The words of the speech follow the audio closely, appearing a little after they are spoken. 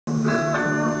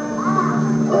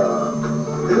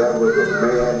That was a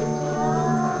man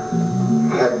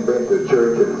hadn't been to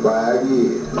church in 5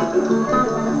 years.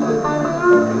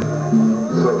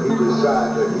 So he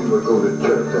decided that he would go to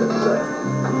church that Sunday.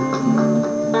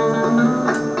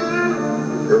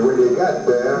 And when they got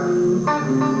there,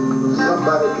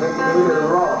 somebody came in and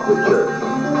robbed the church.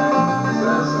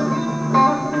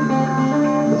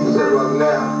 He said, well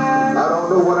now, I don't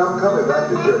know when I'm coming back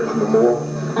to church no more.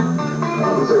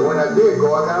 He said, when I did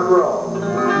go, I got robbed.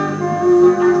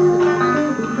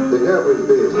 The devil is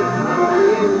busy.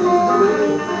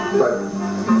 But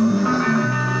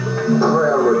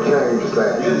prayer will change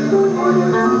things.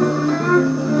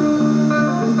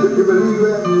 Did you believe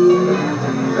that?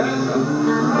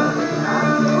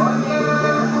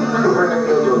 Prayer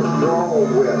is a strong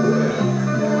weapon.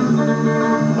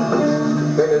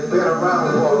 And it's been around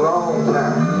for a long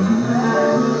time.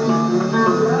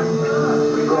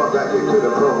 We're going back into the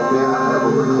program now. I have a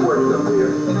request up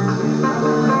here.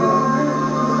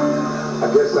 I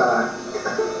guess I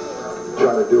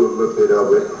try to do a little bit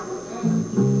of it.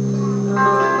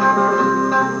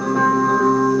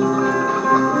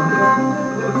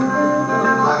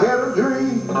 I had a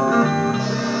dream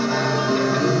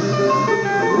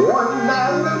one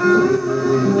night.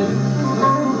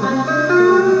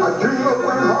 I dreamed I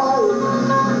went home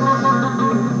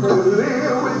to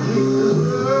live with Jesus.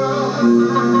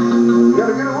 You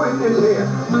gotta get a witness here.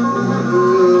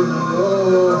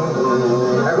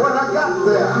 And when I got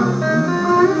there,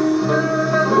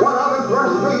 one of the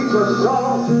first things I saw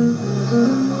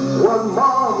was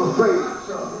Mom's face.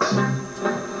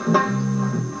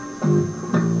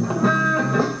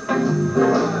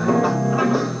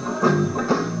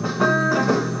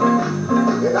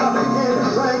 And I began to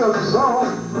sing a song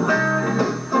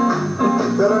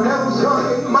that I never sung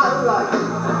in my life.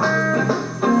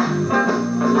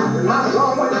 And my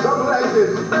song went something like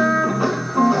this.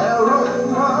 Hello,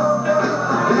 mother,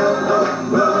 hello,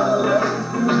 mother,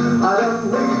 I done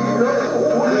made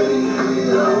away.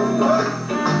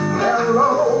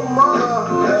 Hello, mother,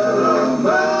 hello,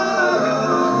 mother,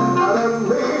 I done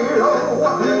made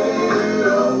away.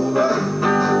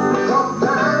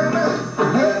 Sometimes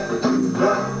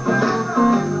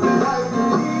like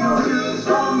tears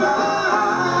from my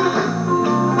eyes,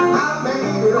 I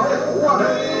made it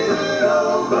away.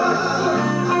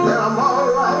 And I'm all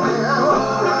right now.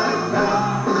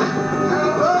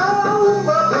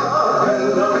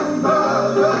 Hello,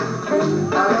 mother,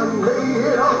 I done made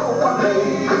it away.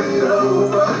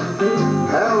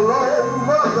 Hello,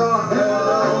 mother,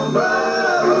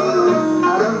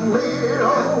 I done made it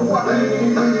away.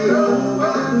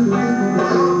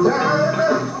 Sometimes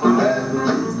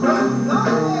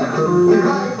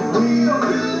like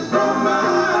tears from my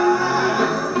eyes,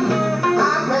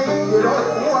 I made it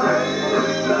away.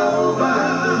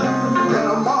 And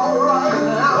I'm all right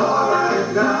now.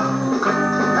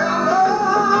 Hello,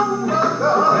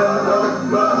 mother,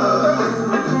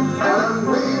 I done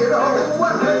made it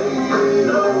away.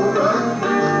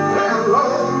 Hello,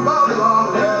 mother,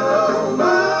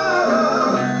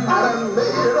 I done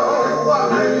made it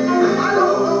away. I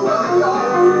don't know what y'all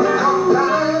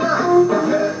sometimes.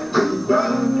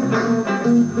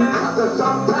 I said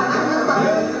sometimes.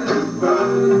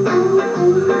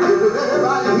 Is it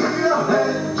anybody here?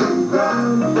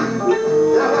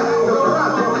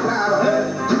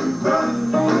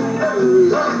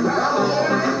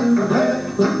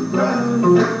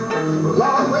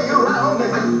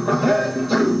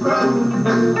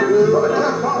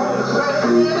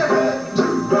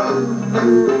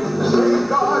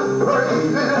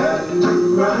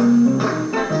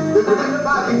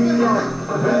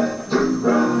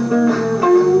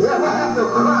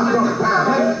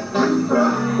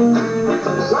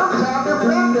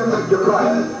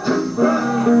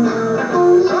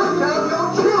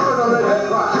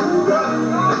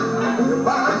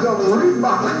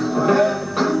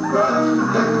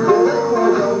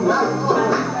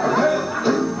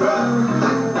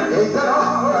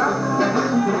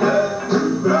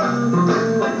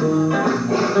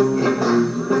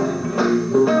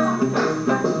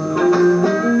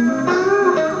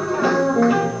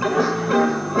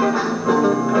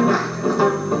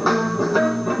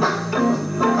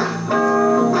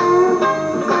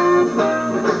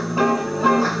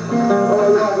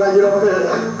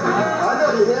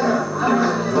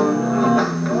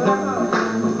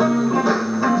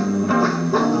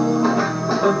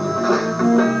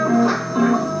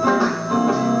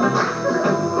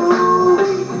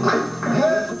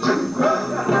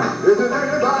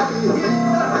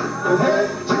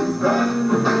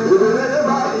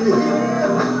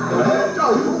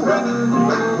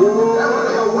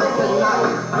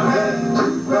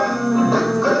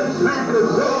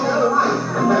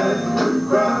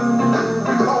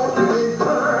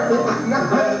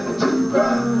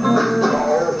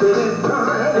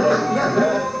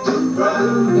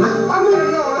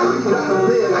 got the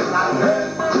bed at night.